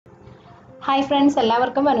Hi friends,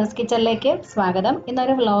 എല്ലാവർക്കും മനോസ് കിച്ചണിലേക്ക് സ്വാഗതം.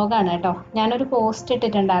 ഇന്നൊരു വ്ലോഗാണ് കേട്ടോ. ഞാനൊരു പോസ്റ്റ്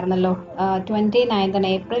ഇട്ടിട്ടുണ്ടായിരുന്നല്ലോ, 29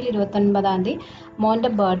 ഏപ്രിൽ 29 മോൻ്റെ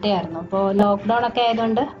ബർത്ത്ഡേ ആയിരുന്നു. അപ്പോൾ ലോക്ക്ഡൗൺ ഒക്കെ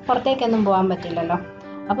ആയതുകൊണ്ട് പുറത്തേക്കൊന്നും പോകാൻ പറ്റില്ലല്ലോ.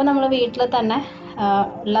 അപ്പോൾ നമ്മൾ വീട്ടിൽ തന്നെ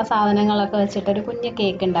ഉള്ള സാധനങ്ങളൊക്കെ വെച്ചിട്ടൊരു കുഞ്ഞ്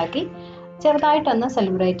കേക്ക് ഉണ്ടാക്കി ചെറുതായിട്ടൊന്ന്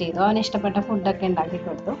സെലിബ്രേറ്റ് ചെയ്തു. അവന് ഇഷ്ടപ്പെട്ട ഫുഡൊക്കെ ഉണ്ടാക്കി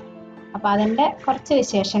കൊടുത്തു. അപ്പോൾ അതിൻ്റെ കുറച്ച്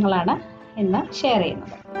വിശേഷങ്ങളാണ് ഇന്ന് ഷെയർ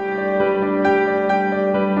ചെയ്യുന്നത്.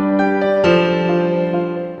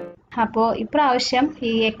 അപ്പോൾ ഇപ്രാവശ്യം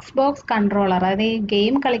ഈ എക്സ്ബോക്സ് കൺട്രോളർ, അതായത് ഈ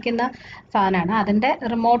ഗെയിം കളിക്കുന്ന സാധനമാണ്, അതിൻ്റെ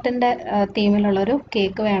റിമോട്ടിൻ്റെ തീമിലുള്ളൊരു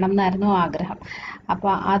കേക്ക് വേണം എന്നായിരുന്നു ആഗ്രഹം.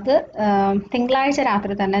 അപ്പോൾ അത് തിങ്കളാഴ്ച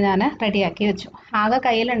രാത്രി തന്നെ ഞാൻ റെഡിയാക്കി വെച്ചു. ആകെ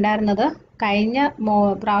കയ്യിലുണ്ടായിരുന്നത് കഴിഞ്ഞ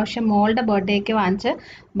പ്രാവശ്യം മോളുടെ ബർത്ത്ഡേക്ക് വാങ്ങിച്ച്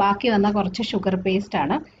ബാക്കി വന്ന കുറച്ച് ഷുഗർ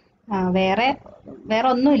പേസ്റ്റാണ്. വേറെ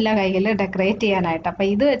ഒന്നുമില്ല കയ്യിൽ ഡെക്കറേറ്റ് ചെയ്യാനായിട്ട്. അപ്പോൾ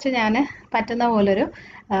ഇത് വെച്ച് ഞാൻ പറ്റുന്ന പോലൊരു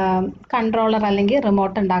കൺട്രോളർ അല്ലെങ്കിൽ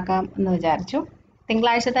റിമോട്ട് ഉണ്ടാക്കാം എന്ന് വിചാരിച്ചു.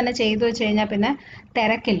 തിങ്കളാഴ്ച തന്നെ ചെയ്തു വെച്ച് കഴിഞ്ഞാൽ പിന്നെ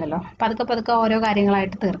തിരക്കില്ലല്ലോ, പതുക്കെ ഓരോ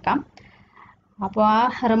കാര്യങ്ങളായിട്ട് തീർക്കാം. അപ്പോൾ ആ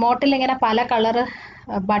റിമോട്ടിൽ ഇങ്ങനെ പല കളറ്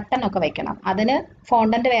ബട്ടണൊക്കെ വെക്കണം. അതിന്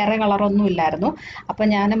ഫോണ്ടൻ്റ് വേറെ കളറൊന്നും ഇല്ലായിരുന്നു. അപ്പോൾ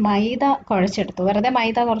ഞാൻ മൈദ കുഴച്ചെടുത്തു. വെറുതെ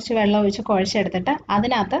മൈദ കുറച്ച് വെള്ളം ഒഴിച്ച് കുഴച്ചെടുത്തിട്ട്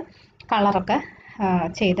അതിനകത്ത് കളറൊക്കെ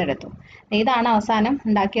ചെയ്തെടുത്തു. ഇതാണ് അവസാനം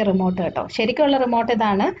ഉണ്ടാക്കിയ റിമോട്ട് കേട്ടോ. ശരിക്കുള്ള റിമോട്ട്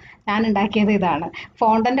ഇതാണ്, ഞാൻ ഉണ്ടാക്കിയത് ഇതാണ്.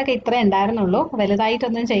 ഫോണ്ടൻ്റൊക്കെ ഇത്രേ ഉണ്ടായിരുന്നുള്ളൂ,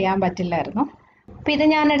 വലുതായിട്ടൊന്നും ചെയ്യാൻ പറ്റില്ലായിരുന്നു. അപ്പോൾ ഇത്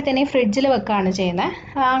ഞാനെടുത്ത് ഇനി ഫ്രിഡ്ജിൽ വെക്കുകയാണ് ചെയ്യുന്നത്.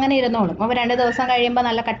 അങ്ങനെ ഇരുന്നോളും. അപ്പോൾ 2 ദിവസം കഴിയുമ്പോൾ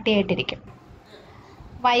നല്ല കട്ടിയായിട്ടിരിക്കും.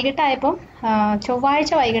 വൈകിട്ടായപ്പോൾ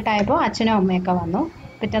ചൊവ്വാഴ്ച വൈകിട്ടായപ്പോൾ അച്ഛനും അമ്മയൊക്കെ വന്നു,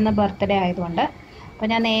 പിറ്റേന്ന് ബർത്ത്ഡേ ആയതുകൊണ്ട്. അപ്പോൾ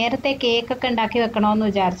ഞാൻ നേരത്തെ കേക്കൊക്കെ ഉണ്ടാക്കി വെക്കണമെന്ന്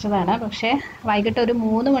വിചാരിച്ചതാണ്. പക്ഷേ വൈകിട്ട് ഒരു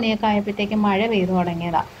 3 മണിയൊക്കെ ആയപ്പോഴത്തേക്കും മഴ പെയ്തു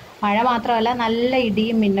തുടങ്ങിയതാണ്. മഴ മാത്രമല്ല, നല്ല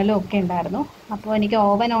ഇടിയും മിന്നലും ഒക്കെ ഉണ്ടായിരുന്നു. അപ്പോൾ എനിക്ക്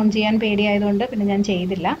ഓവൻ ഓൺ ചെയ്യാൻ പേടിയായതുകൊണ്ട് പിന്നെ ഞാൻ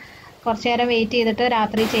ചെയ്തില്ല. കുറച്ച് നേരം വെയിറ്റ് ചെയ്തിട്ട്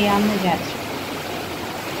രാത്രി ചെയ്യാമെന്ന് വിചാരിച്ചു.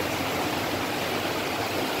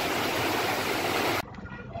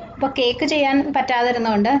 അപ്പോൾ കേക്ക് ചെയ്യാൻ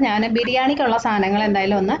പറ്റാതിരുന്നതുകൊണ്ട് ഞാൻ ബിരിയാണിക്കുള്ള സാധനങ്ങൾ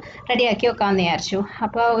എന്തായാലും ഒന്ന് റെഡിയാക്കി വെക്കാമെന്ന് വിചാരിച്ചു.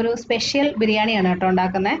 അപ്പോൾ ഒരു സ്പെഷ്യൽ ബിരിയാണിയാണ് കേട്ടോ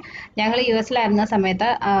ഉണ്ടാക്കുന്നത്. ഞങ്ങൾ US-ലായിരുന്ന സമയത്ത്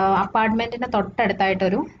അപ്പാർട്ട്മെൻറ്റിന്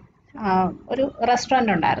തൊട്ടടുത്തായിട്ടൊരു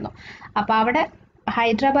റെസ്റ്റോറൻറ്റ് ഉണ്ടായിരുന്നു. അപ്പോൾ അവിടെ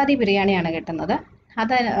ഹൈദരാബാദി ബിരിയാണിയാണ് കിട്ടുന്നത്.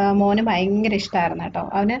 അത് മോന് ഭയങ്കര ഇഷ്ടമായിരുന്നു കേട്ടോ.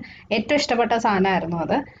 അവന് ഏറ്റവും ഇഷ്ടപ്പെട്ട സാധനമായിരുന്നു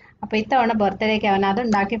അത്. അപ്പോൾ ഇത്തവണ ബർത്ത്ഡേക്ക് അവൻ അത്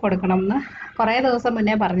ഉണ്ടാക്കി കൊടുക്കണമെന്ന് കുറേ ദിവസം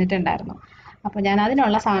മുന്നേ പറഞ്ഞിട്ടുണ്ടായിരുന്നു. അപ്പോൾ ഞാൻ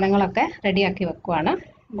അതിനുള്ള സാധനങ്ങളൊക്കെ റെഡിയാക്കി വെക്കുവാണ്.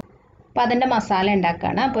 അപ്പോൾ അതിൻ്റെ മസാല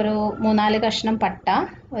ഉണ്ടാക്കുകയാണ്. അപ്പോൾ ഒരു 3-4 കഷ്ണം പട്ട,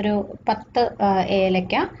 ഒരു 10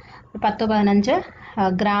 ഏലക്ക, 10-15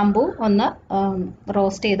 ഗ്രാമ്പൂ ഒന്ന്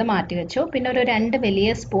റോസ്റ്റ് ചെയ്ത് മാറ്റി വെച്ചു. പിന്നെ ഒരു 2 വലിയ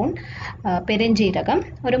സ്പൂൺ പെരുംജീരകം,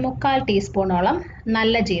 ഒരു 3/4 ടീസ്പൂണോളം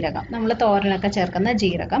നല്ല ജീരകം, നമ്മൾ തോരനൊക്കെ ചേർക്കുന്ന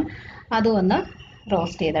ജീരകം, അതും ഒന്ന്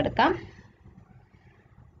റോസ്റ്റ് ചെയ്തെടുക്കാം.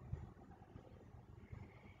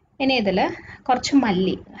 ഇനി ഇതിൽ കുറച്ച്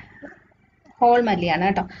മല്ലി, ഹോൾ മല്ലിയാണ്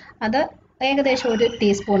കേട്ടോ, അത് ഏകദേശം 1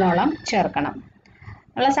 ടീസ്പൂണോളം ചേർക്കണം.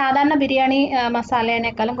 നമ്മൾ സാധാരണ ബിരിയാണി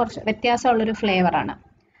മസാലേനേക്കാളും കുറച്ച് വ്യത്യാസമുള്ളൊരു ഫ്ലേവറാണ്.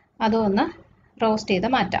 അതും ഒന്ന് റോസ്റ്റ് ചെയ്ത്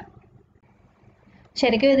മാറ്റാം.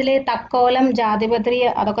 ശരിക്കും ഇതിൽ തക്കോലം, ജാതിപത്രി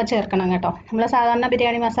അതൊക്കെ ചേർക്കണം കേട്ടോ. നമ്മൾ സാധാരണ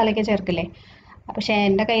ബിരിയാണി മസാലയ്ക്ക് ചേർക്കില്ലേ. പക്ഷേ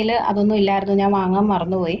എൻ്റെ കയ്യിൽ അതൊന്നും ഇല്ലായിരുന്നു, ഞാൻ വാങ്ങാൻ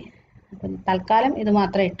മറന്നുപോയി. അപ്പം തൽക്കാലം ഇത്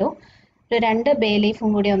മാത്രമേ ഇട്ടു. ഒരു 2 ബേ ലീഫും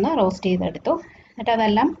കൂടി ഒന്ന് റോസ്റ്റ് ചെയ്തെടുത്തു. എന്നിട്ട്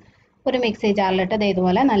അതെല്ലാം ഒരു മിക്സി ജാറിലിട്ട്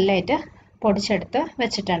ഇതുപോലെ നല്ലതായിട്ട് പൊടിച്ചെടുത്ത്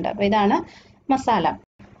വെച്ചിട്ടുണ്ട്. അപ്പോൾ ഇതാണ് മസാല.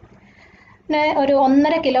 പിന്നെ ഒരു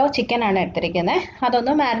 1.5 കിലോ ചിക്കനാണ് എടുത്തിരിക്കുന്നത്.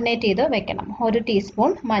 അതൊന്ന് മാരിനേറ്റ് ചെയ്ത് വെക്കണം. 1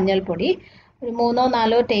 ടീസ്പൂൺ മഞ്ഞൾപ്പൊടി, ഒരു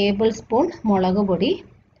 3-4 ടേബിൾ സ്പൂൺ മുളക് പൊടി,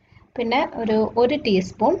 പിന്നെ ഒരു 1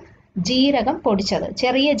 ടീസ്പൂൺ ജീരകം പൊടിച്ചത്,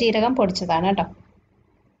 ചെറിയ ജീരകം പൊടിച്ചതാണ് കേട്ടോ,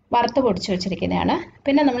 വറുത്ത് പൊടിച്ച് വെച്ചിരിക്കുന്നതാണ്.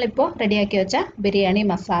 പിന്നെ നമ്മളിപ്പോൾ റെഡിയാക്കി വെച്ച ബിരിയാണി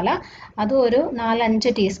മസാല, അതും ഒരു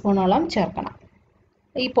 4-5 ടീസ്പൂണോളം ചേർക്കണം.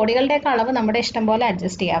 ഈ പൊടികളുടെയൊക്കെ അളവ് നമ്മുടെ ഇഷ്ടം പോലെ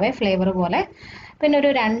അഡ്ജസ്റ്റ് ചെയ്യാവേ, ഫ്ലേവർ പോലെ. പിന്നെ ഒരു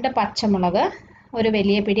 2 പച്ചമുളക്, ഒരു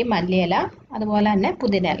വലിയ പിടി മല്ലിയില, അതുപോലെ തന്നെ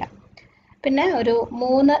പുതിനയില, പിന്നെ ഒരു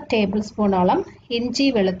 3 ടേബിൾ സ്പൂണോളം ഇഞ്ചി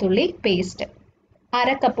വെളുത്തുള്ളി പേസ്റ്റ്,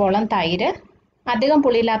 1/2 കപ്പോളം തൈര്, അധികം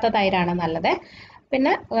പുളിയില്ലാത്ത തൈരാണ് നല്ലത്,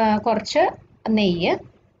 പിന്നെ കുറച്ച് നെയ്യ്,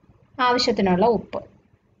 ആവശ്യത്തിനുള്ള ഉപ്പ്.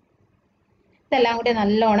 ഇതെല്ലാം കൂടി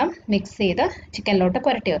നല്ലോണം മിക്സ് ചെയ്ത് ചിക്കനിലോട്ട്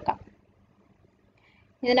പുരട്ടി വെക്കാം.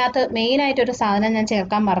 ഇതിനകത്ത് മെയിനായിട്ടൊരു സാധനം ഞാൻ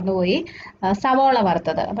ചേർക്കാൻ മറന്നുപോയി, സവോള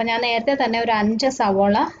വറുത്തത്. അപ്പോൾ ഞാൻ നേരത്തെ തന്നെ ഒരു 5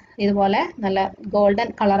 സവോള ഇതുപോലെ നല്ല ഗോൾഡൻ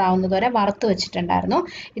കളർ ആവുന്നത് വരെ വറുത്ത് വെച്ചിട്ടുണ്ടായിരുന്നു.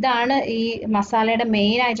 ഇതാണ് ഈ മസാലയുടെ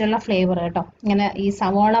മെയിനായിട്ടുള്ള ഫ്ലേവർ കേട്ടോ, ഇങ്ങനെ ഈ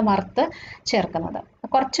സവോള വറുത്ത് ചേർക്കുന്നത്.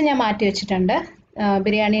 കുറച്ച് ഞാൻ മാറ്റി വെച്ചിട്ടുണ്ട്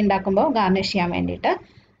ബിരിയാണി ഉണ്ടാക്കുമ്പോൾ ഗാർണിഷ് ചെയ്യാൻ വേണ്ടിയിട്ട്.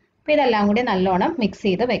 അപ്പോൾ ഇതെല്ലാം കൂടി നല്ലോണം മിക്സ്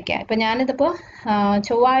ചെയ്ത് വെക്കുക. ഇപ്പോൾ ഞാനിതിപ്പോൾ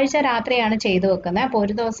ചൊവ്വാഴ്ച രാത്രിയാണ് ചെയ്ത് വെക്കുന്നത്. അപ്പോൾ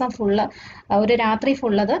ഒരു ദിവസം ഫുള്ള്, ഒരു രാത്രി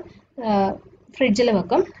ഫുള്ളത് ഫ്രിഡ്ജിൽ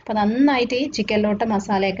വെക്കും. അപ്പോൾ നന്നായിട്ട് ഈ ചിക്കനിലോട്ട്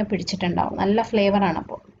മസാലയൊക്കെ പിടിച്ചിട്ടുണ്ടാവും, നല്ല ഫ്ലേവറാണ്.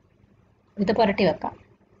 അപ്പോൾ ഇത് പുരട്ടി വെക്കാം.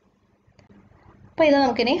 അപ്പോൾ ഇത്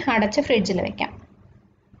നമുക്കിനി അടച്ച് ഫ്രിഡ്ജിൽ വെക്കാം.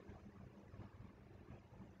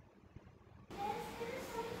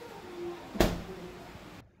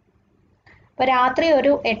 അപ്പോൾ രാത്രി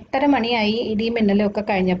ഒരു 8:30 മണിയായി ഇടിയും മിന്നലും ഒക്കെ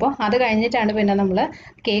കഴിഞ്ഞപ്പോൾ. അത് കഴിഞ്ഞിട്ടാണ് പിന്നെ നമ്മൾ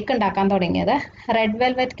കേക്ക് ഉണ്ടാക്കാൻ തുടങ്ങിയത്. റെഡ്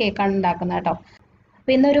വെൽവെറ്റ് കേക്കാണ് ഉണ്ടാക്കുന്നത് കേട്ടോ.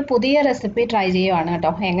 അപ്പോൾ ഇന്നൊരു പുതിയ റെസിപ്പി ട്രൈ ചെയ്യുവാണ്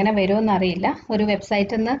കേട്ടോ. എങ്ങനെ വരുമെന്ന് അറിയില്ല. ഒരു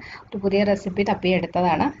വെബ്സൈറ്റിൽ നിന്ന് ഒരു പുതിയ റെസിപ്പി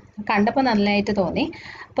തപ്പിയെടുത്തതാണ്. കണ്ടപ്പോൾ നല്ലതായിട്ട് തോന്നി.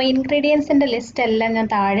 അപ്പോൾ ഇൻഗ്രീഡിയൻസിൻ്റെ ലിസ്റ്റ് എല്ലാം ഞാൻ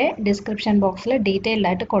താഴെ ഡിസ്ക്രിപ്ഷൻ ബോക്സിൽ ഡീറ്റെയിൽഡ്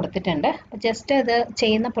ആയിട്ട് കൊടുത്തിട്ടുണ്ട്. ജസ്റ്റ് ഇത്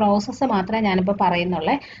ചെയ്യുന്ന പ്രോസസ്സ് മാത്രമേ ഞാനിപ്പോൾ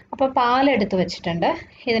പറയുന്നുള്ളൂ. അപ്പോൾ പാലെടുത്ത് വെച്ചിട്ടുണ്ട്.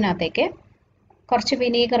 ഇതിനകത്തേക്ക് കുറച്ച്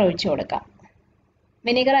വിനീഗർ ഒഴിച്ചു കൊടുക്കാം.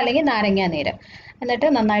 വിനീഗർ അല്ലെങ്കിൽ നാരങ്ങ നീര്. എന്നിട്ട്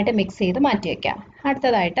നന്നായിട്ട് മിക്സ് ചെയ്ത് മാറ്റി വയ്ക്കാം.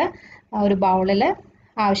 അടുത്തതായിട്ട് ഒരു ബൗളിൽ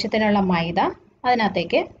ആവശ്യത്തിനുള്ള മൈദ,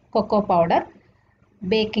 അതിനകത്തേക്ക് കൊക്കോ പൗഡർ,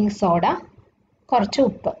 ബേക്കിംഗ് സോഡ, കുറച്ച്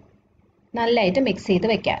ഉപ്പ് നല്ലതായിട്ട് മിക്സ് ചെയ്ത്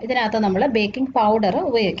വെക്കുക. ഇതിനകത്ത് നമ്മൾ ബേക്കിംഗ് പൗഡർ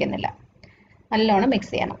ഉപയോഗിക്കുന്നില്ല. നല്ലോണം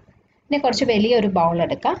മിക്സ് ചെയ്യണം. ഇനി കുറച്ച് വലിയൊരു ബൗൾ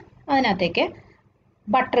എടുക്കുക. അതിനകത്തേക്ക്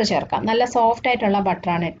ബട്ടർ ചേർക്കാം. നല്ല സോഫ്റ്റ് ആയിട്ടുള്ള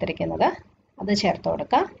ബട്ടറാണ് എടുത്തിരിക്കുന്നത്. അത് ചേർത്ത്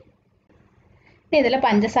കൊടുക്കുക. ഇനി ഇതിൽ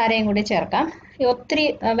പഞ്ചസാരയും കൂടി ചേർക്കാം. ഒത്തിരി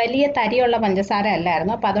വലിയ തരിയുള്ള പഞ്ചസാര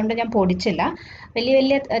അല്ലായിരുന്നു, അപ്പോൾ അതുകൊണ്ട് ഞാൻ പൊടിച്ചില്ല.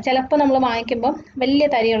 വലിയ ചിലപ്പോൾ നമ്മൾ വാങ്ങിക്കുമ്പം വലിയ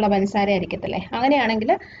തരിയുള്ള പഞ്ചസാര ആയിരിക്കത്തില്ലേ,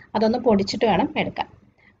 അങ്ങനെയാണെങ്കിൽ അതൊന്ന് പൊടിച്ചിട്ട് വേണം എടുക്കാൻ.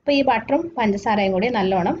 അപ്പോൾ ഈ ബട്ടറും പഞ്ചസാരയും കൂടി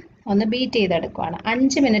നല്ലോണം ഒന്ന് ബീറ്റ് ചെയ്തെടുക്കുവാണ്.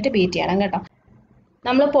 5 മിനിറ്റ് ബീറ്റ് ചെയ്യണം കേട്ടോ.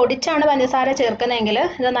 നമ്മൾ പൊടിച്ചാണ് പഞ്ചസാര ചേർക്കുന്നതെങ്കിൽ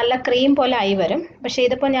ഇത് നല്ല ക്രീം പോലെ ആയി വരും. പക്ഷേ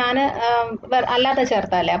ഇതിപ്പോൾ ഞാൻ അല്ലാതെ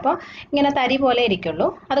ചേർത്തല്ലേ, അപ്പോൾ ഇങ്ങനെ തരി പോലെ ഇരിക്കുള്ളൂ.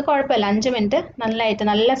 അത് കുഴപ്പമില്ല. 5 മിനിറ്റ് നല്ലതായിട്ട്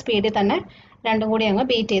നല്ല സ്പീഡിൽ തന്നെ രണ്ടും കൂടി അങ്ങ്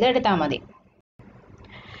ബീറ്റ് ചെയ്ത് എടുത്താൽ മതി.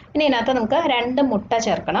 ഇനി ഇതിനകത്ത് നമുക്ക് 2 മുട്ട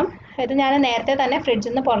ചേർക്കണം. ഇത് ഞാൻ നേരത്തെ തന്നെ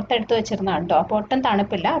ഫ്രിഡ്ജിൽ നിന്ന് പുറത്തെടുത്ത് വെച്ചിരുന്നതാണ് കേട്ടോ. അപ്പോൾ ഒട്ടും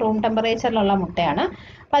തണുപ്പില്ല, റൂം ടെമ്പറേച്ചറിലുള്ള മുട്ടയാണ്.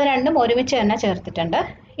 അപ്പോൾ അത് രണ്ടും ഒരുമിച്ച് തന്നെ ചേർത്തിട്ടുണ്ട്.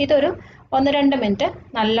 ഇതൊരു 1-2 മിനിറ്റ്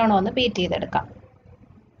നല്ലോണം ഒന്ന് ബീറ്റ് ചെയ്തെടുക്കാം.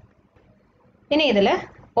 ഇനി ഇതിൽ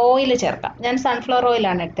ഓയിൽ ചേർക്കാം. ഞാൻ സൺഫ്ലവർ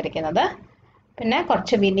ഓയിലാണ് എടുത്തിരിക്കുന്നത്. പിന്നെ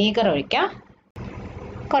കുറച്ച് വിനീഗർ ഒഴിക്കാം.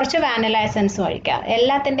 കുറച്ച് വാനില എസൻസും ഒഴിക്കുക.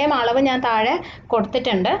 എല്ലാത്തിൻ്റെയും അളവ് ഞാൻ താഴെ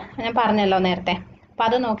കൊടുത്തിട്ടുണ്ട്, ഞാൻ പറഞ്ഞല്ലോ നേരത്തെ. അപ്പോൾ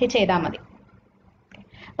അത് നോക്കി ചെയ്താൽ മതി.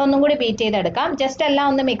 ഒന്നും കൂടി ബീറ്റ് ചെയ്തെടുക്കാം. ജസ്റ്റ് എല്ലാം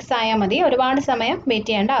ഒന്ന് മിക്സ് ആയാൽ മതി. ഒരുപാട് സമയം ബീറ്റ്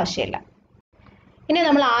ചെയ്യേണ്ട ആവശ്യമില്ല. ഇനി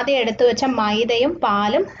നമ്മൾ ആദ്യം എടുത്തു വെച്ച മൈദയും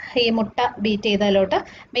പാലും ഈ മുട്ട ബീറ്റ് ചെയ്തതിലോട്ട്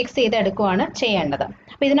മിക്സ് ചെയ്തെടുക്കുകയാണ് ചെയ്യേണ്ടത്.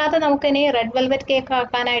 അപ്പോൾ ഇതിനകത്ത് നമുക്കിനി റെഡ് വെൽവെറ്റ് കേക്ക്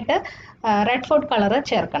ആക്കാനായിട്ട് റെഡ് ഫുഡ് കളർ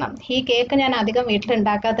ചേർക്കണം. ഈ കേക്ക് ഞാൻ അധികം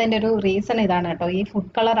വീട്ടിലുണ്ടാക്കാത്തതിൻ്റെ ഒരു റീസൺ ഇതാണ് കേട്ടോ. ഈ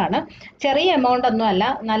ഫുഡ് കളറാണ്. ചെറിയ എമൗണ്ട് ഒന്നുമല്ല,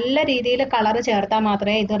 നല്ല രീതിയിൽ കളർ ചേർത്താൽ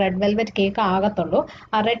മാത്രമേ ഇത് റെഡ് വെൽവെറ്റ് കേക്ക് ആകത്തുള്ളൂ.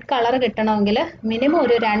 ആ റെഡ് കളർ കിട്ടണമെങ്കിൽ മിനിമം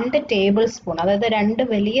ഒരു 2 ടേബിൾ സ്പൂൺ, അതായത് 2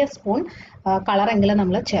 വലിയ സ്പൂൺ കളറെങ്കിലും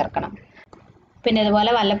നമ്മൾ ചേർക്കണം. പിന്നെ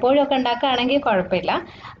ഇതുപോലെ വല്ലപ്പോഴും ഒക്കെ ഉണ്ടാക്കുകയാണെങ്കിൽ കുഴപ്പമില്ല.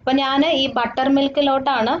 അപ്പോൾ ഞാൻ ഈ ബട്ടർ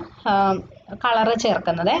മിൽക്കിലോട്ടാണ് കളറ്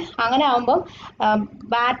ചേർക്കുന്നത്. അങ്ങനെ ആകുമ്പം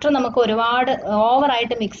ബാറ്റർ നമുക്ക് ഒരുപാട്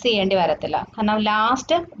ഓവറായിട്ട് മിക്സ് ചെയ്യേണ്ടി വരത്തില്ല. കാരണം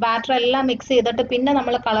ലാസ്റ്റ് ബാറ്റർ എല്ലാം മിക്സ് ചെയ്തിട്ട് പിന്നെ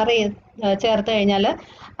നമ്മൾ കളർ ചേർത്ത് കഴിഞ്ഞാൽ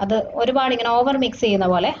അത് ഒരുപാട് ഇങ്ങനെ ഓവർ മിക്സ് ചെയ്യുന്ന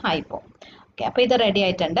പോലെ ആയിപ്പോവും. ഓക്കെ, അപ്പോൾ ഇത് റെഡി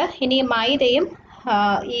ആയിട്ടുണ്ട്. ഇനി മൈദയും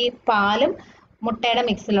ഈ പാലും മുട്ടയുടെ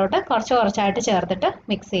മിക്സിലോട്ട് കുറച്ചായിട്ട് ചേർത്തിട്ട്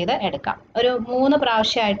മിക്സ് ചെയ്ത് എടുക്കാം. ഒരു 3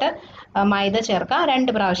 പ്രാവശ്യമായിട്ട് മൈദ ചേർക്കാം,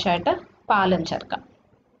 2 പ്രാവശ്യമായിട്ട് പാലും ചേർക്കാം.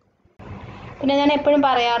 പിന്നെ ഞാൻ എപ്പോഴും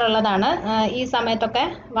പറയാറുള്ളതാണ്, ഈ സമയത്തൊക്കെ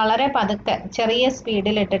വളരെ പതുക്കെ ചെറിയ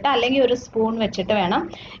സ്പീഡിലിട്ടിട്ട് അല്ലെങ്കിൽ ഒരു സ്പൂൺ വെച്ചിട്ട് വേണം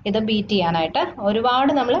ഇത് ബീറ്റ് ചെയ്യാനായിട്ട്.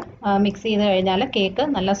 ഒരുപാട് നമ്മൾ മിക്സ് ചെയ്ത് കഴിഞ്ഞാൽ കേക്ക്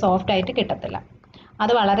നല്ല സോഫ്റ്റ് ആയിട്ട് കിട്ടത്തില്ല.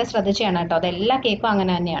 അത് വളരെ ശ്രദ്ധിച്ച് ചെയ്യണം കേട്ടോ. അതെല്ലാ കേക്കും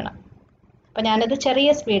അങ്ങനെ തന്നെയാണ്. അപ്പോൾ ഞാനിത് ചെറിയ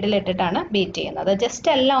സ്പീഡിലിട്ടിട്ടാണ് ബീറ്റ് ചെയ്യുന്നത്. ജസ്റ്റ്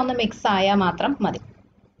എല്ലാം ഒന്ന് മിക്സ് ആയാൽ മാത്രം മതി.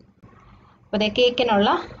 അപ്പോൾ ഇതേ കേക്കിനുള്ള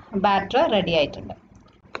ബാറ്റർ റെഡി ആയിട്ടുണ്ട്.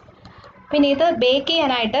 പിന്നെ ഇത് ബേക്ക്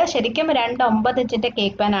ചെയ്യാനായിട്ട് ശരിക്കും 2 9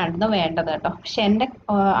 കേക്ക് പാൻ ആയിരുന്നു വേണ്ടത് കേട്ടോ. പക്ഷെ എൻ്റെ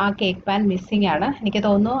ആ കേക്ക് പാൻ മിസ്സിങ് ആണ്. എനിക്ക്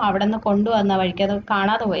തോന്നുന്നു അവിടെ നിന്ന് കൊണ്ടുവന്ന വഴിക്ക് അത്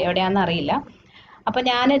കാണാതെ പോയി, എവിടെയാണെന്ന് അറിയില്ല. അപ്പോൾ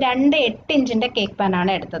ഞാൻ 2 8 കേക്ക്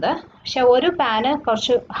പാനാണ് എടുത്തത്. പക്ഷെ ഒരു പാന്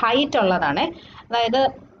കുറച്ച് ഹൈറ്റ് ഉള്ളതാണ്. അതായത്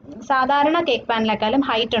സാധാരണ കേക്ക് പാനിലേക്കാളും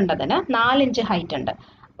ഹൈറ്റ് ഉണ്ട്, അതിന് 4 ഇഞ്ച് ഹൈറ്റ് ഉണ്ട്.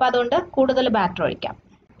 അപ്പോൾ അതുകൊണ്ട് കൂടുതൽ ബാറ്റർ ഒഴിക്കാം.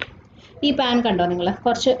 ഈ പാൻ കണ്ടോ നിങ്ങൾ,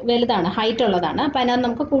 കുറച്ച് വലുതാണ്, ഹൈറ്റ് ഉള്ളതാണ്. അപ്പോൾ അതിനകത്ത്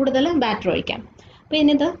നമുക്ക് കൂടുതൽ ബാറ്റർ ഒഴിക്കാം. അപ്പോൾ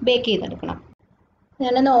ഇനി ഇത് ബേക്ക് ചെയ്തെടുക്കണം.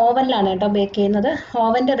 ഞാനിന്ന് ഓവനിലാണ് കേട്ടോ ബേക്ക് ചെയ്യുന്നത്.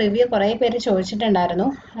 ഓവൻ്റെ റിവ്യൂ കുറേ പേര് ചോദിച്ചിട്ടുണ്ടായിരുന്നു.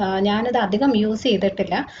 ഞാനിത് അധികം യൂസ്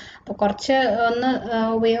ചെയ്തിട്ടില്ല. അപ്പോൾ കുറച്ച് ഒന്ന്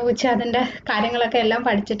ഉപയോഗിച്ച് അതിൻ്റെ കാര്യങ്ങളൊക്കെ എല്ലാം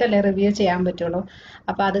പഠിച്ചിട്ടല്ലേ റിവ്യൂ ചെയ്യാൻ പറ്റുള്ളൂ.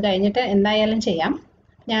 അപ്പോൾ അത് കഴിഞ്ഞിട്ട് എന്തായാലും ചെയ്യാം.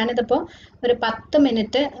 ഞാനിതിപ്പോൾ ഒരു 10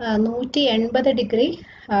 മിനിറ്റ് 180 ഡിഗ്രി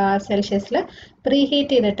സെൽഷ്യസിൽ പ്രീ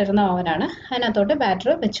ഹീറ്റ് ചെയ്തിട്ടിരുന്ന ഓവനാണ്. അതിനകത്തോട്ട് ബാറ്റർ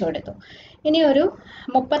വെച്ച് കൊടുത്തു. ഇനി ഒരു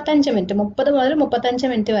 35 മിനിറ്റ്, 30 മുതൽ 35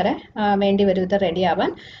 മിനിറ്റ് വരെ വേണ്ടി വരും ഇത് റെഡി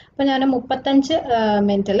ആവാൻ. അപ്പോൾ ഞാൻ 35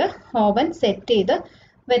 മിനിറ്റിൽ ഓവൻ സെറ്റ് ചെയ്ത്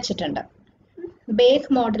വെച്ചിട്ടുണ്ട്. ബേക്ക്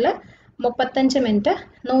മോഡിൽ 35 മിനിറ്റ്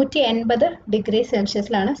 180 ഡിഗ്രി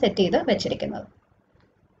സെൽഷ്യസിലാണ് സെറ്റ് ചെയ്ത് വെച്ചിരിക്കുന്നത്.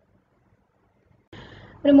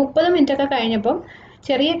 ഒരു 30 മിനിറ്റ് ഒക്കെ കഴിഞ്ഞപ്പം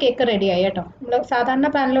ചെറിയ കേക്ക് റെഡിയായി കേട്ടോ. നമ്മൾ സാധാരണ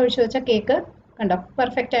പാനിൽ ഒഴിച്ചു വെച്ച കേക്ക് കണ്ടോ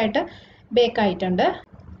പെർഫെക്റ്റ് ആയിട്ട് ബേക്ക് ആയിട്ടുണ്ട്.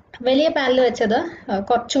 വലിയ പാനിൽ വെച്ചത്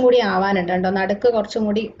കുറച്ചും കൂടി ആവാനുണ്ട് കേട്ടോ, നടുക്ക് കുറച്ചും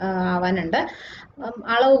കൂടി ആവാനുണ്ട്,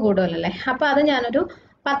 അളവ് കൂടുതലല്ലേ. അപ്പോൾ അത് ഞാനൊരു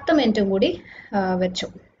 10 മിനിറ്റും കൂടി വെച്ചു.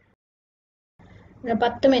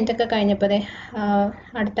 10 മിനിറ്റ് ഒക്കെ കഴിഞ്ഞപ്പോൾ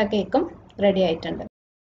അടുത്ത കേക്കും റെഡി ആയിട്ടുണ്ട്.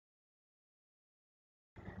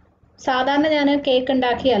 സാധാരണ ഞാൻ കേക്ക്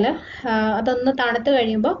ഉണ്ടാക്കിയാൽ അതൊന്ന് തണുത്ത്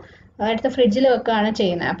കഴിയുമ്പോൾ എടുത്ത് ഫ്രിഡ്ജിൽ വെക്കുകയാണ്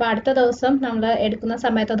ചെയ്യുന്നത്. അപ്പോൾ അടുത്ത ദിവസം നമ്മൾ എടുക്കുന്ന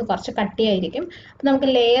സമയത്ത് അത് കുറച്ച് കട്ടിയായിരിക്കും. അപ്പോൾ നമുക്ക്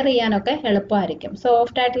ലെയർ ചെയ്യാനൊക്കെ എളുപ്പമായിരിക്കും.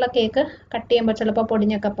 സോഫ്റ്റ് ആയിട്ടുള്ള കേക്ക് കട്ട് ചെയ്യുമ്പോൾ ചിലപ്പോൾ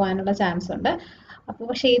പൊടിഞ്ഞൊക്കെ പോകാനുള്ള ചാൻസ് ഉണ്ട്. അപ്പോൾ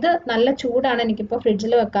പക്ഷേ ഇത് നല്ല ചൂടാണ്, എനിക്കിപ്പോൾ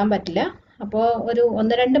ഫ്രിഡ്ജിൽ വെക്കാൻ പറ്റില്ല. അപ്പോൾ ഒരു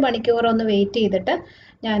 1-2 മണിക്കൂർ ഒന്ന് വെയിറ്റ് ചെയ്തിട്ട്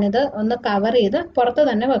ഞാനിത് ഒന്ന് കവർ ചെയ്ത് പുറത്ത്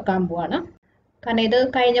തന്നെ വെക്കാൻ പോവാണ്. കാരണം ഇത്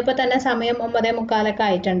കഴിഞ്ഞപ്പോൾ തന്നെ സമയം 9:45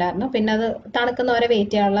 ആയിട്ടുണ്ടായിരുന്നു. പിന്നെ അത് തണുക്കുന്നവരെ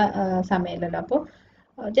വെയിറ്റ് ചെയ്യാനുള്ള സമയമില്ലല്ലോ. അപ്പോൾ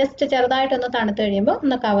ജസ്റ്റ് ചെറുതായിട്ടൊന്ന് തണുത്ത് കഴിയുമ്പോൾ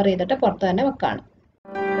ഒന്ന് കവർ ചെയ്തിട്ട് പുറത്ത് തന്നെ വെക്കാണ്.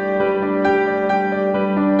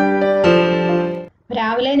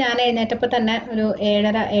 രാവിലെ ഞാൻ എഴുന്നേറ്റപ്പോൾ തന്നെ ഒരു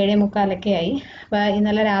 7:30-7:45 ആയി. അപ്പോൾ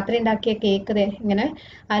ഇന്നലെ രാത്രി ഉണ്ടാക്കിയ കേക്ക് ഇങ്ങനെ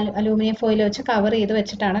അലൂമിനിയം ഫോയിൽ വെച്ച് കവർ ചെയ്ത്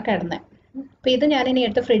വെച്ചിട്ടാണ് കിടന്നത്. അപ്പോൾ ഇത് ഞാനിനി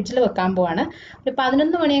എടുത്ത് ഫ്രിഡ്ജിൽ വെക്കാൻ പോവാണ്. ഒരു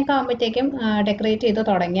 11 മണിയൊക്കെ ആകുമ്പോഴത്തേക്കും ഡെക്കറേറ്റ് ചെയ്ത്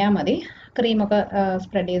തുടങ്ങിയാൽ മതി. ക്രീമൊക്കെ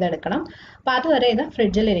സ്പ്രെഡ് ചെയ്തെടുക്കണം. അപ്പോൾ അതുവരെ ഇത്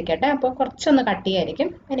ഫ്രിഡ്ജിൽ ഇരിക്കട്ടെ. അപ്പോൾ കുറച്ചൊന്ന് കട്ടിയായിരിക്കും,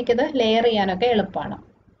 എനിക്കിത് ലെയർ ചെയ്യാനൊക്കെ എളുപ്പമാണ്.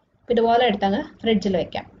 അപ്പോൾ ഇതുപോലെ എടുത്തങ്ങ് ഫ്രിഡ്ജിൽ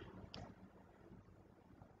വെക്കാം.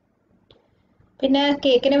 പിന്നെ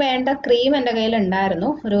കേക്കിന് വേണ്ട ക്രീം എൻ്റെ കയ്യിൽ ഉണ്ടായിരുന്നു.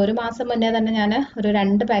 ഒരു മാസം മുന്നേ തന്നെ ഞാൻ ഒരു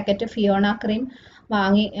 2 പാക്കറ്റ് ഫിയോണ ക്രീം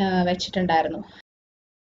വാങ്ങി വെച്ചിട്ടുണ്ടായിരുന്നു.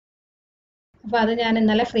 അപ്പോൾ അത് ഞാൻ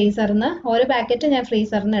ഇന്നലെ ഫ്രീസറിൽ നിന്ന് ഒരു പാക്കറ്റ് ഞാൻ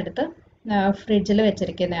ഫ്രീസറിൽ നിന്ന് എടുത്ത് ഫ്രിഡ്ജിൽ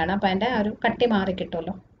വെച്ചിരിക്കുന്നതാണ്. അപ്പോൾ അതിൻ്റെ ഒരു കട്ടി മാറി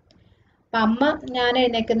കിട്ടുമല്ലോ. അപ്പം അമ്മ ഞാൻ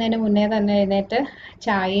എഴുന്നേൽക്കുന്നതിന് മുന്നേ തന്നെ എഴുന്നേറ്റ്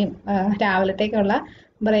ചായയും രാവിലത്തേക്കുള്ള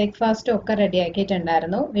ബ്രേക്ക്ഫാസ്റ്റും ഒക്കെ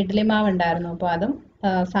റെഡിയാക്കിയിട്ടുണ്ടായിരുന്നു. ഇഡ്ഡലി മാവ് ഉണ്ടായിരുന്നു, അപ്പോൾ അതും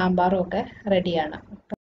സാമ്പാറും ഒക്കെ റെഡിയാണ്.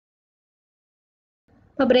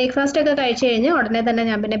 അപ്പോൾ ബ്രേക്ക്ഫാസ്റ്റ് ഒക്കെ കഴിച്ച് കഴിഞ്ഞ് ഉടനെ തന്നെ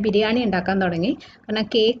ഞാൻ പിന്നെ ബിരിയാണി ഉണ്ടാക്കാൻ തുടങ്ങി. കാരണം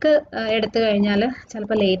കേക്ക് എടുത്തു കഴിഞ്ഞാൽ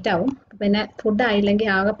ചിലപ്പോൾ ലേറ്റ് ആവും, പിന്നെ ഫുഡ് ആയില്ലെങ്കിൽ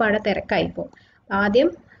ആകെപ്പാടെ തിരക്കായിപ്പോൾ ആദ്യം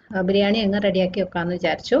ബിരിയാണി അങ്ങ് റെഡിയാക്കി വെക്കാമെന്ന്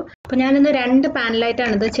വിചാരിച്ചു. അപ്പോൾ ഞാനിന്ന് 2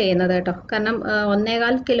 പാനിലായിട്ടാണ് ഇത് ചെയ്യുന്നത് കേട്ടോ. കാരണം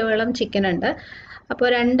 1.25 കിലോയോളം ചിക്കൻ ഉണ്ട്. അപ്പോൾ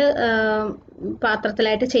 2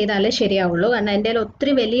 പാത്രത്തിലായിട്ട് ചെയ്താലേ ശരിയാവുള്ളൂ. കാരണം എൻ്റെ കയ്യിൽ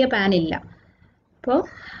ഒത്തിരി വലിയ പാൻ ഇല്ല. അപ്പോൾ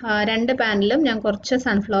 2 പാനിലും ഞാൻ കുറച്ച്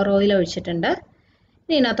സൺഫ്ലവർ ഓയിൽ ഒഴിച്ചിട്ടുണ്ട്.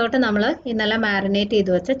 ഇനി ഇതിനകത്തോട്ട് നമ്മൾ ഇന്നലെ മാരിനേറ്റ്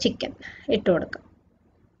ചെയ്ത് വെച്ച ചിക്കൻ ഇട്ട് കൊടുക്കാം.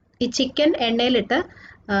 ഈ ചിക്കൻ എണ്ണയിലിട്ട്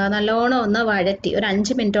നല്ലോണം ഒന്ന് വഴറ്റി ഒരു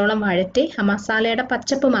 5 മിനിറ്റോളം വഴറ്റി ആ മസാലയുടെ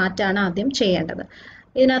പച്ചപ്പ് മാറ്റാണ് ആദ്യം ചെയ്യേണ്ടത്.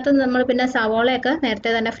 ഇതിനകത്ത് നമ്മൾ പിന്നെ സവോളയൊക്കെ നേരത്തെ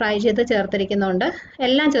തന്നെ ഫ്രൈ ചെയ്ത് ചേർത്തിരിക്കുന്നതുകൊണ്ട്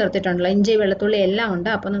എല്ലാം ചേർത്തിട്ടുണ്ടല്ലോ, ഇഞ്ചി വെളുത്തുള്ളി എല്ലാം ഉണ്ട്.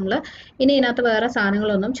 അപ്പോൾ നമ്മൾ ഇനി ഇതിനകത്ത് വേറെ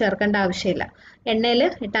സാധനങ്ങളൊന്നും ചേർക്കേണ്ട ആവശ്യമില്ല. എണ്ണയിൽ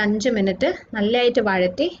ഇട്ട് 5 മിനിറ്റ് നല്ലതായിട്ട്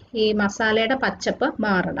വഴറ്റി ഈ മസാലയുടെ പച്ചപ്പ്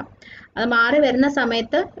മാറണം. അത് മാറി വരുന്ന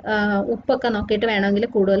സമയത്ത് ഉപ്പൊക്കെ നോക്കിയിട്ട് വേണമെങ്കിൽ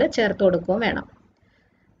കൂടുതൽ ചേർത്ത് കൊടുക്കുകയും വേണം.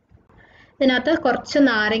 ഇതിനകത്ത് കുറച്ച്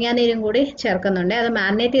നാരങ്ങാനീരും കൂടി ചേർക്കുന്നുണ്ട്. അത്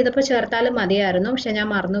മാരിനേറ്റ് ചെയ്തപ്പോൾ ചേർത്താലും മതിയായിരുന്നു, പക്ഷെ ഞാൻ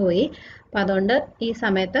മറന്നുപോയി. അപ്പം അതുകൊണ്ട് ഈ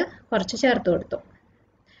സമയത്ത് കുറച്ച് ചേർത്ത് കൊടുത്തു.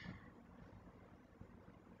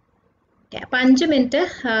 അപ്പം 5 മിനിറ്റ്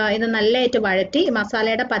ഇത് നല്ലതായിട്ട് വഴറ്റി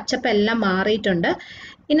മസാലയുടെ പച്ചപ്പെല്ലാം മാറിയിട്ടുണ്ട്.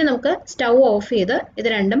 ഇനി നമുക്ക് സ്റ്റൗ ഓഫ് ചെയ്ത് ഇത്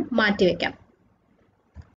രണ്ടും മാറ്റി വെക്കാം.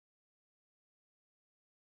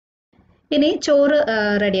 ഇനി ചോറ്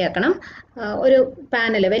റെഡിയാക്കണം. ഒരു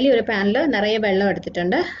പാനിൽ, വലിയൊരു പാനിൽ നിറയെ വെള്ളം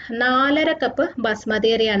എടുത്തിട്ടുണ്ട്. 4.5 കപ്പ് ബസ്മതി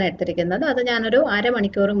അരിയാണ് എടുത്തിരിക്കുന്നത്. അത് ഞാനൊരു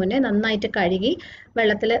അരമണിക്കൂർ മുന്നേ നന്നായിട്ട് കഴുകി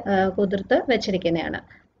വെള്ളത്തിൽ കുതിർത്ത് വെച്ചിരിക്കുന്നതാണ്.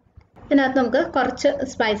 ഇതിനകത്ത് നമുക്ക് കുറച്ച്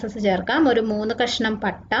സ്പൈസസ് ചേർക്കാം. ഒരു 3 കഷ്ണം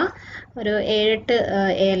പട്ട, ഒരു 7-8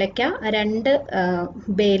 ഏലക്ക, 2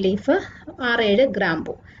 ബേ ലീഫ്, 6-7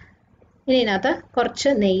 ഗ്രാമ്പൂ. ഇനി ഇതിനകത്ത് കുറച്ച്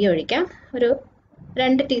നെയ്യ് ഒഴിക്കാം. ഒരു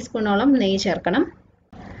 2 ടീസ്പൂണോളം നെയ്യ് ചേർക്കണം.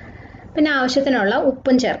 പിന്നെ ആവശ്യത്തിനുള്ള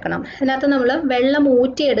ഉപ്പും ചേർക്കണം. ഇതിനകത്ത് നമ്മൾ വെള്ളം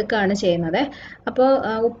ഊറ്റിയെടുക്കുകയാണ് ചെയ്യുന്നത്. അപ്പോൾ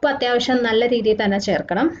ഉപ്പ് അത്യാവശ്യം നല്ല രീതിയിൽ തന്നെ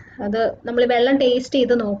ചേർക്കണം. അത് നമ്മൾ വെള്ളം ടേസ്റ്റ്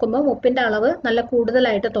ചെയ്ത് നോക്കുമ്പോൾ ഉപ്പിൻ്റെ അളവ് നല്ല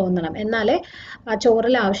കൂടുതലായിട്ട് തോന്നണം, എന്നാലേ ആ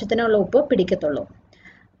ചോറിൽ ആവശ്യത്തിനുള്ള ഉപ്പ് പിടിക്കത്തുള്ളൂ.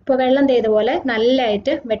 അപ്പോൾ വെള്ളം ഇതുപോലെ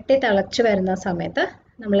നല്ലതായിട്ട് വെട്ടി തിളച്ച് വരുന്ന സമയത്ത്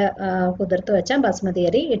നമ്മൾ കുതിർത്ത് വെച്ച ബസ്മതി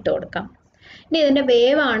അരി ഇട്ട് കൊടുക്കാം. ഇനി ഇതിൻ്റെ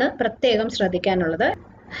വേവാണ് പ്രത്യേകം ശ്രദ്ധിക്കാനുള്ളത്.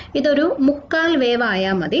 ഇതൊരു 1/4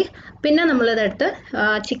 വേവായാൽ മതി. പിന്നെ നമ്മളിതെടുത്ത്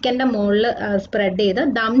ചിക്കൻ്റെ മുകളിൽ സ്പ്രെഡ് ചെയ്ത്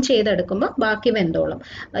ദം ചെയ്തെടുക്കുമ്പോൾ ബാക്കി വെന്തോളും.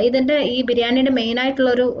 ഇതിൻ്റെ ഈ ബിരിയാണിയുടെ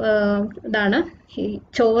മെയിനായിട്ടുള്ളൊരു ഇതാണ് ഈ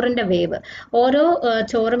ചോറിൻ്റെ വേവ്. ഓരോ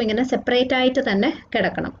ചോറും ഇങ്ങനെ സെപ്പറേറ്റ് ആയിട്ട് തന്നെ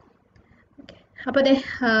കിടക്കണം. അപ്പോൾ ഇത്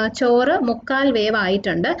ചോറ് 1/4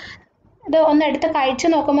 വേവായിട്ടുണ്ട്. ഇത് ഒന്നെടുത്ത് കഴിച്ച്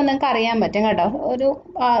നോക്കുമ്പോൾ നിങ്ങൾക്ക് അറിയാൻ പറ്റും കേട്ടോ. ഒരു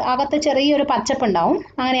അകത്ത് ചെറിയൊരു പച്ചപ്പുണ്ടാവും,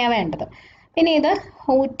 അങ്ങനെയാണ് വേണ്ടത്. ഇനി ഇത്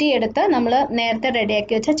ഊറ്റിയെടുത്ത് നമ്മൾ നേരത്തെ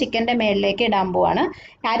റെഡിയാക്കി വെച്ച ചിക്കൻ്റെ മേളിലേക്ക് ഇടാൻ പോവാണ്.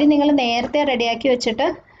 ആദ്യം നിങ്ങൾ നേരത്തെ റെഡിയാക്കി വെച്ചിട്ട്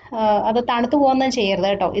അത് തണുത്തു പോകുന്നതും ചെയ്യരുത്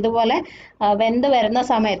കേട്ടോ. ഇതുപോലെ വെന്ത് വരുന്ന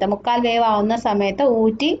സമയത്ത്, മുക്കാൽ വേവ് ആവുന്ന സമയത്ത്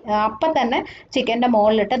ഊറ്റി അപ്പം തന്നെ ചിക്കൻ്റെ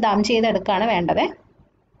മുകളിലിട്ട് ദം ചെയ്തെടുക്കുകയാണ് വേണ്ടത്.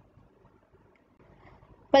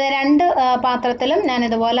 അപ്പോൾ 2 പാത്രത്തിലും ഞാൻ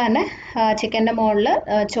ഇതുപോലെ തന്നെ ചിക്കൻ്റെ മുകളിൽ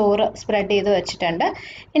ചോറ് സ്പ്രെഡ് ചെയ്ത് വെച്ചിട്ടുണ്ട്.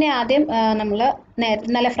 ഇനി ആദ്യം നമ്മൾ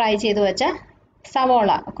നേരത്തെ നല്ല ഫ്രൈ ചെയ്ത് വെച്ച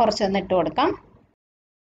സവോള കുറച്ചൊന്ന് ഇട്ട് കൊടുക്കാം.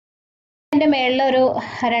 അതിൻ്റെ മുകളിൽ ഒരു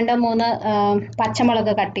 2-3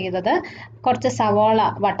 പച്ചമുളക് കട്ട് ചെയ്തത്, കുറച്ച് സവോള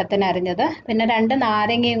വട്ടത്തിന് അരിഞ്ഞത്, പിന്നെ 2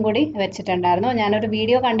 നാരങ്ങയും കൂടി വെച്ചിട്ടുണ്ടായിരുന്നു. ഞാനൊരു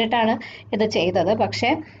വീഡിയോ കണ്ടിട്ടാണ് ഇത് ചെയ്തത്. പക്ഷേ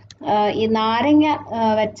ഈ നാരങ്ങ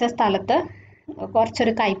വെച്ച സ്ഥലത്ത്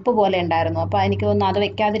കുറച്ചൊരു കയ്പ്പ് പോലെ ഉണ്ടായിരുന്നു. അപ്പോൾ എനിക്ക് തോന്നുന്നു അത്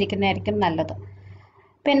വെക്കാതിരിക്കുന്നതായിരിക്കും നല്ലത്.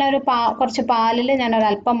 പിന്നെ കുറച്ച് പാലിൽ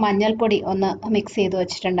ഞാനൊരല്പം മഞ്ഞൾപ്പൊടി ഒന്ന് മിക്സ് ചെയ്ത്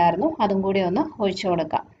വെച്ചിട്ടുണ്ടായിരുന്നു. അതും കൂടി ഒന്ന് ഒഴിച്ചു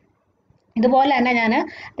കൊടുക്കാം. ഇതുപോലെ തന്നെ ഞാൻ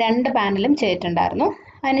 2 പാനിലും ചെയ്തിട്ടുണ്ടായിരുന്നു.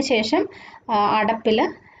 അതിനുശേഷം അടപ്പിൽ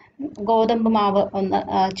ഗോതമ്പ് മാവ് ഒന്ന്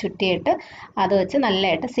ചുറ്റിയിട്ട് അത് വെച്ച്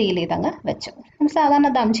നല്ലതായിട്ട് സീൽ ചെയ്തങ്ങ് വെച്ചു. നമ്മൾ സാധാരണ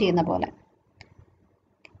ദം ചെയ്യുന്ന പോലെ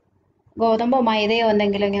ഗോതമ്പോ മൈദയോ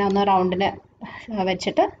എന്തെങ്കിലും ഇങ്ങനെ ഒന്ന് റൗണ്ടിന്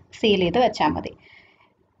വെച്ചിട്ട് സീൽ ചെയ്ത് വെച്ചാൽ മതി.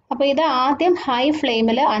 അപ്പോൾ ഇത് ആദ്യം ഹൈ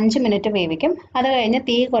ഫ്ലെയിമിൽ 5 മിനിറ്റ് വേവിക്കും. അത് കഴിഞ്ഞ്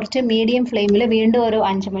തീ കുറച്ച് മീഡിയം ഫ്ലെയിമിൽ വീണ്ടും ഒരു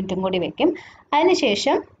 5 മിനിറ്റും കൂടി വെക്കും.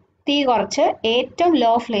 അതിനുശേഷം തീ കുറച്ച് ഏറ്റവും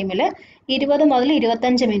ലോ ഫ്ലെയിമിൽ 20 മുതൽ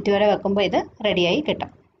 25 മിനിറ്റ് വരെ വെക്കുമ്പോൾ ഇത് റെഡിയായി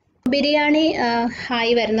കിട്ടും. ബിരിയാണി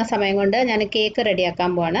ആയി വരുന്ന സമയം കൊണ്ട് ഞാൻ കേക്ക്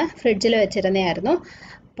റെഡിയാക്കാൻ പോവാണ്. ഫ്രിഡ്ജിൽ വെച്ചിരുന്നതായിരുന്നു.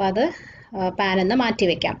 അപ്പോൾ അത് പാനിൽ നിന്ന് മാറ്റി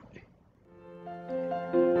വയ്ക്കാം.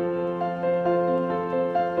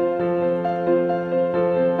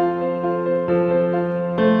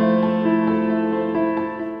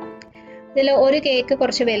 ഇതിൽ ഒരു കേക്ക്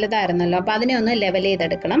കുറച്ച് വലുതായിരുന്നല്ലോ, അപ്പോൾ അതിനെ ഒന്ന് ലെവൽ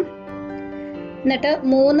ചെയ്തെടുക്കണം. എന്നിട്ട്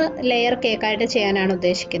 3 ലെയർ കേക്കായിട്ട് ചെയ്യാനാണ്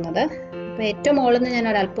ഉദ്ദേശിക്കുന്നത്. അപ്പോൾ ഏറ്റവും മുകളിൽ നിന്ന് ഞാൻ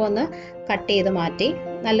ഒരല്പം ഒന്ന് കട്ട് ചെയ്ത് മാറ്റി,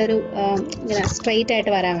 നല്ലൊരു ഇങ്ങനെ സ്ട്രെയിറ്റ്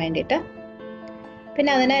ആയിട്ട് വരാൻ വേണ്ടിയിട്ട്.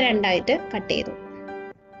 പിന്നെ അതിനെ 2ആയിട്ട് കട്ട് ചെയ്തു.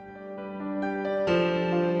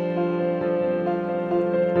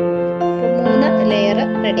 അപ്പോൾ 3 ലെയർ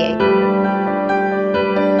റെഡിയായി.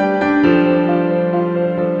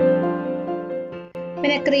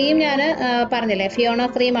 പിന്നെ ക്രീം ഞാൻ പറഞ്ഞില്ലേ, ഫിയോണ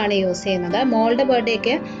ക്രീമാണ് യൂസ് ചെയ്യുന്നത്. മോളുടെ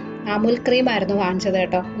ബർത്ത്ഡേക്ക് അമുൽ ക്രീം ആയിരുന്നു വാങ്ങിച്ചത്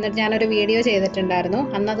കേട്ടോ. എന്നിട്ട് ഞാനൊരു വീഡിയോ ചെയ്തിട്ടുണ്ടായിരുന്നു.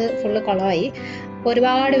 അന്നത് ഫുള്ള് കുളമായി.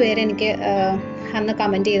 ഒരുപാട് പേര് എനിക്ക് അന്ന്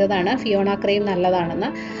കമൻറ്റ് ചെയ്തതാണ് ഫിയോണ ക്രീം നല്ലതാണെന്ന്.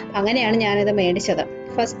 അങ്ങനെയാണ് ഞാനിത് മേടിച്ചത്.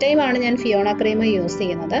 ഫസ്റ്റ് ടൈമാണ് ഞാൻ ഫിയോണ ക്രീം യൂസ്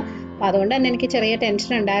ചെയ്യുന്നത്. അപ്പോൾ അതുകൊണ്ട് തന്നെ എനിക്ക് ചെറിയ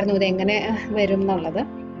ടെൻഷൻ ഉണ്ടായിരുന്നു ഇത് എങ്ങനെ വരും എന്നുള്ളത്.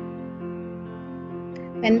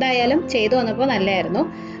 എന്തായാലും ചെയ്തു വന്നപ്പോൾ നല്ലതായിരുന്നു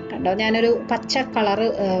കണ്ടോ. ഞാനൊരു പച്ച കളറ്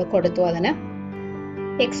കൊടുത്തു അതിന്.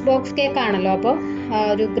 എക്സ് ബോക്സ് കേക്ക് ആണല്ലോ, അപ്പോൾ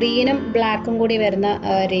ഒരു ഗ്രീനും ബ്ലാക്കും കൂടി വരുന്ന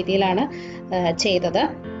രീതിയിലാണ് ചെയ്തത്.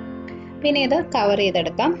 പിന്നെ ഇത് കവർ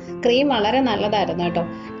ചെയ്തെടുക്കാം. ക്രീം വളരെ നല്ലതായിരുന്നു കേട്ടോ.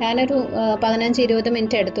 ഞാനൊരു 15-20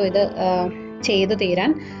 മിനിറ്റ് എടുത്തു ഇത് ചെയ്തു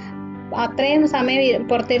തീരാൻ. അത്രയും സമയം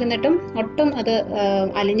പുറത്തിരുന്നിട്ടും ഒട്ടും അത്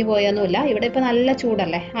അലിഞ്ഞു പോയൊന്നുമില്ല. ഇവിടെ ഇപ്പോൾ നല്ല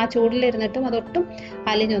ചൂടല്ലേ, ആ ചൂടിലിരുന്നിട്ടും അതൊട്ടും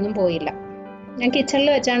അലിഞ്ഞൊന്നും പോയില്ല. ഞാൻ കിച്ചണിൽ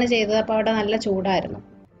വെച്ചാണ് ചെയ്തത്, അപ്പോൾ അവിടെ നല്ല ചൂടായിരുന്നു.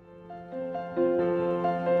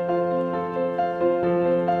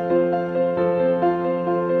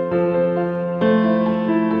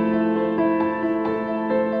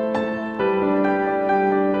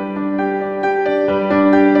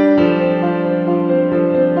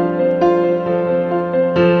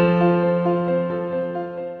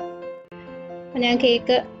 ഞാൻ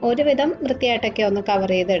കേക്ക് ഒരുവിധം വൃത്തിയായിട്ടൊക്കെ ഒന്ന്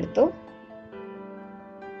കവർ ചെയ്തെടുത്തു.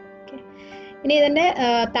 ഇനി ഇതിൻ്റെ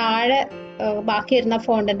താഴെ ബാക്കി ഇരുന്ന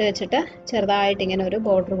ഫോണ്ടന്റ് വെച്ചിട്ട് ചെറുതായിട്ട് ഇങ്ങനെ ഒരു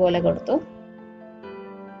ബോർഡർ പോലെ കൊടുത്തു.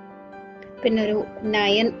 പിന്നെ ഒരു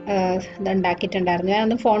 9 ഇതുണ്ടാക്കിയിട്ടുണ്ടായിരുന്നു.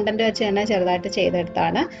 ഞാനൊന്ന് ഫോണ്ടന്റ് വെച്ച് തന്നെ ചെറുതായിട്ട്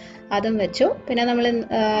ചെയ്തെടുത്താണ്. അതും വെച്ചു. പിന്നെ നമ്മൾ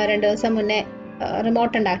 2 ദിവസം മുന്നേ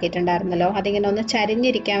റിമോട്ട് ഉണ്ടാക്കിയിട്ടുണ്ടായിരുന്നല്ലോ, അതിങ്ങനെ ഒന്ന്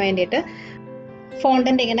ചരിഞ്ഞിരിക്കാൻ വേണ്ടിയിട്ട്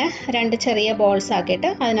ഫോണ്ടന്റ് ഇങ്ങനെ 2 ചെറിയ ബോൾസ് ആക്കിയിട്ട്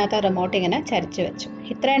അതിനകത്ത് റിമോട്ട് ഇങ്ങനെ ചരിച്ച് വെച്ചു.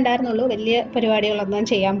 ഇത്രേ ഉണ്ടായിരുന്നുള്ളൂ, വലിയ പരിപാടികളൊന്നും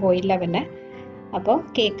ചെയ്യാൻ പോയില്ല പിന്നെ. അപ്പോൾ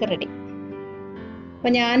കേക്ക് റെഡി.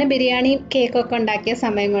 അപ്പോൾ ഞാൻ ബിരിയാണി കേക്കൊക്കെ ഉണ്ടാക്കിയ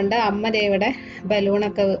സമയം കൊണ്ട് അമ്മ ഇവിടെ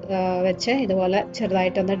ബലൂണൊക്കെ വെച്ച് ഇതുപോലെ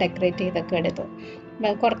ചെറുതായിട്ടൊന്ന് ഡെക്കറേറ്റ് ചെയ്തൊക്കെ എടുത്തു.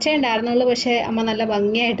 കുറച്ചേ ഉണ്ടായിരുന്നുള്ളൂ, പക്ഷേ അമ്മ നല്ല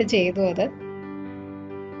ഭംഗിയായിട്ട് ചെയ്തു അത്.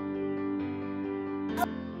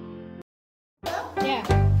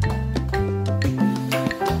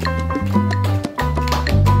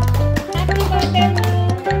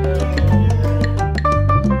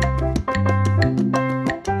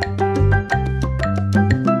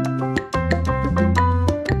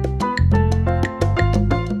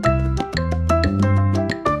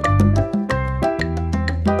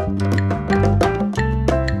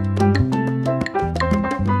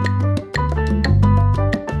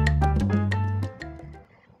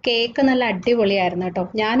 കേക്ക് നല്ല അടിപൊളിയായിരുന്നു കേട്ടോ.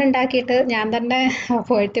 ഞാൻ ഉണ്ടാക്കിയിട്ട് ഞാൻ തന്നെ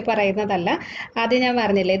പോയിട്ട് പറയുന്നതല്ല. ആദ്യം ഞാൻ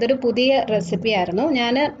പറഞ്ഞില്ലേ, ഇതൊരു പുതിയ റെസിപ്പി ആയിരുന്നു.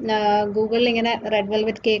 ഞാൻ ഗൂഗിളിൽ ഇങ്ങനെ റെഡ്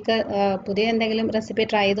വെൽവെറ്റ് കേക്ക് പുതിയ എന്തെങ്കിലും റെസിപ്പി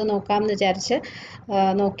ട്രൈ ചെയ്ത് നോക്കാമെന്ന് വിചാരിച്ച്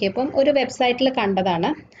നോക്കിയപ്പം ഒരു വെബ്സൈറ്റിൽ കണ്ടതാണ്.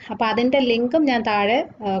 അപ്പോൾ അതിൻ്റെ ലിങ്കും ഞാൻ താഴെ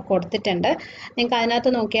കൊടുത്തിട്ടുണ്ട്. നിങ്ങൾക്ക് അതിനകത്ത്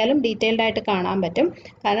നോക്കിയാലും ഡീറ്റെയിൽഡ് ആയിട്ട് കാണാൻ പറ്റും.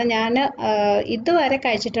 കാരണം ഞാൻ ഇതുവരെ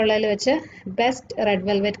കഴിച്ചിട്ടുള്ളതിൽ വെച്ച് ബെസ്റ്റ് റെഡ്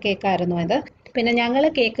വെൽവെറ്റ് കേക്കായിരുന്നു ഇത്. പിന്നെ ഞങ്ങൾ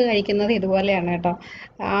കേക്ക് കഴിക്കുന്നത് ഇതുപോലെയാണ് കേട്ടോ.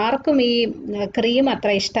 ആർക്കും ഈ ക്രീം അത്ര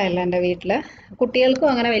ഇഷ്ടമല്ല എൻ്റെ വീട്ടിൽ. കുട്ടികൾക്കും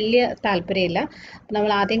അങ്ങനെ വലിയ താല്പര്യമില്ല.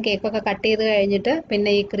 നമ്മൾ ആദ്യം കേക്കൊക്കെ കട്ട് ചെയ്ത് കഴിഞ്ഞിട്ട്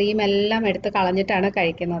പിന്നെ ഈ ക്രീം എല്ലാം എടുത്ത് കളഞ്ഞിട്ടാണ്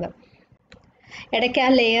കഴിക്കുന്നത്. ഇടയ്ക്ക് ആ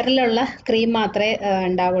ലെയറിലുള്ള ക്രീം മാത്രമേ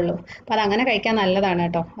ഉണ്ടാവുള്ളൂ. അപ്പോൾ അതങ്ങനെ കഴിക്കാൻ നല്ലതാണ്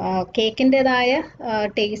കേട്ടോ. കേക്കിൻ്റെതായ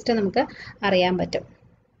ടേസ്റ്റ് നമുക്ക് അറിയാൻ പറ്റും.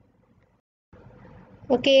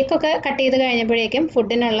 അപ്പോൾ കേക്കൊക്കെ കട്ട് ചെയ്ത് കഴിഞ്ഞപ്പോഴേക്കും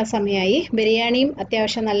ഫുഡിനുള്ള സമയമായി. ബിരിയാണിയും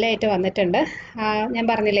അത്യാവശ്യം നല്ലതായിട്ട് വന്നിട്ടുണ്ട്. ഞാൻ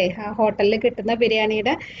പറഞ്ഞില്ലേ, ആ ഹോട്ടലിൽ കിട്ടുന്ന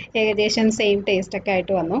ബിരിയാണിയുടെ ഏകദേശം സെയിം ടേസ്റ്റൊക്കെ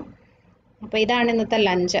ആയിട്ട് വന്നു. അപ്പോൾ ഇതാണ് ഇന്നത്തെ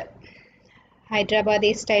ലഞ്ച്. ഹൈദരാബാദി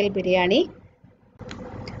സ്റ്റൈൽ ബിരിയാണി,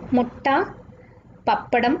 മുട്ട,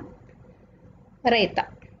 പപ്പടം, റേത്ത.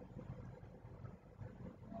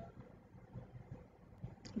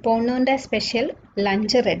 പൊണ്ണൂൻ്റെ സ്പെഷ്യൽ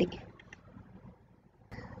ലഞ്ച് റെഡി.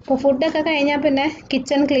 അപ്പോൾ ഫുഡൊക്കെ കഴിഞ്ഞാൽ പിന്നെ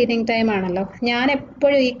കിച്ചൺ ക്ലീനിങ് ടൈം ആണല്ലോ. ഞാൻ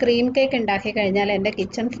എപ്പോഴും ഈ ക്രീം കേക്ക് ഉണ്ടാക്കി കഴിഞ്ഞാൽ എൻ്റെ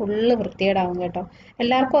കിച്ചൺ ഫുള്ള് വൃത്തികേടാവും കേട്ടോ.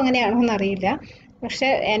 എല്ലാവർക്കും അങ്ങനെയാണോ എന്നറിയില്ല, പക്ഷെ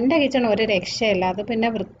എൻ്റെ കിച്ചൺ ഒരു രക്ഷയില്ല. അത് പിന്നെ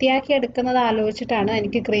വൃത്തിയാക്കി എടുക്കുന്നത് ആലോചിച്ചിട്ടാണ്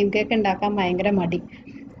എനിക്ക് ക്രീം കേക്ക് ഉണ്ടാക്കാൻ ഭയങ്കര മടി.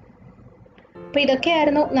 അപ്പോൾ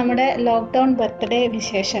ഇതൊക്കെയായിരുന്നു നമ്മുടെ ലോക്ക്ഡൗൺ ബർത്ത്ഡേ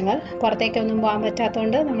വിശേഷങ്ങൾ. പുറത്തേക്കൊന്നും പോകാൻ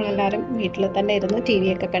പറ്റാത്തതുകൊണ്ട് നമ്മളെല്ലാവരും വീട്ടിൽ തന്നെ ഇരുന്ന് TV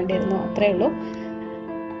ഒക്കെ കണ്ടിരുന്നു, അത്രേ ഉള്ളൂ.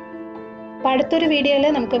 അപ്പോൾ അടുത്തൊരു വീഡിയോയിൽ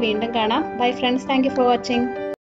നമുക്ക് വീണ്ടും കാണാം. Bye friends, thank you for watching.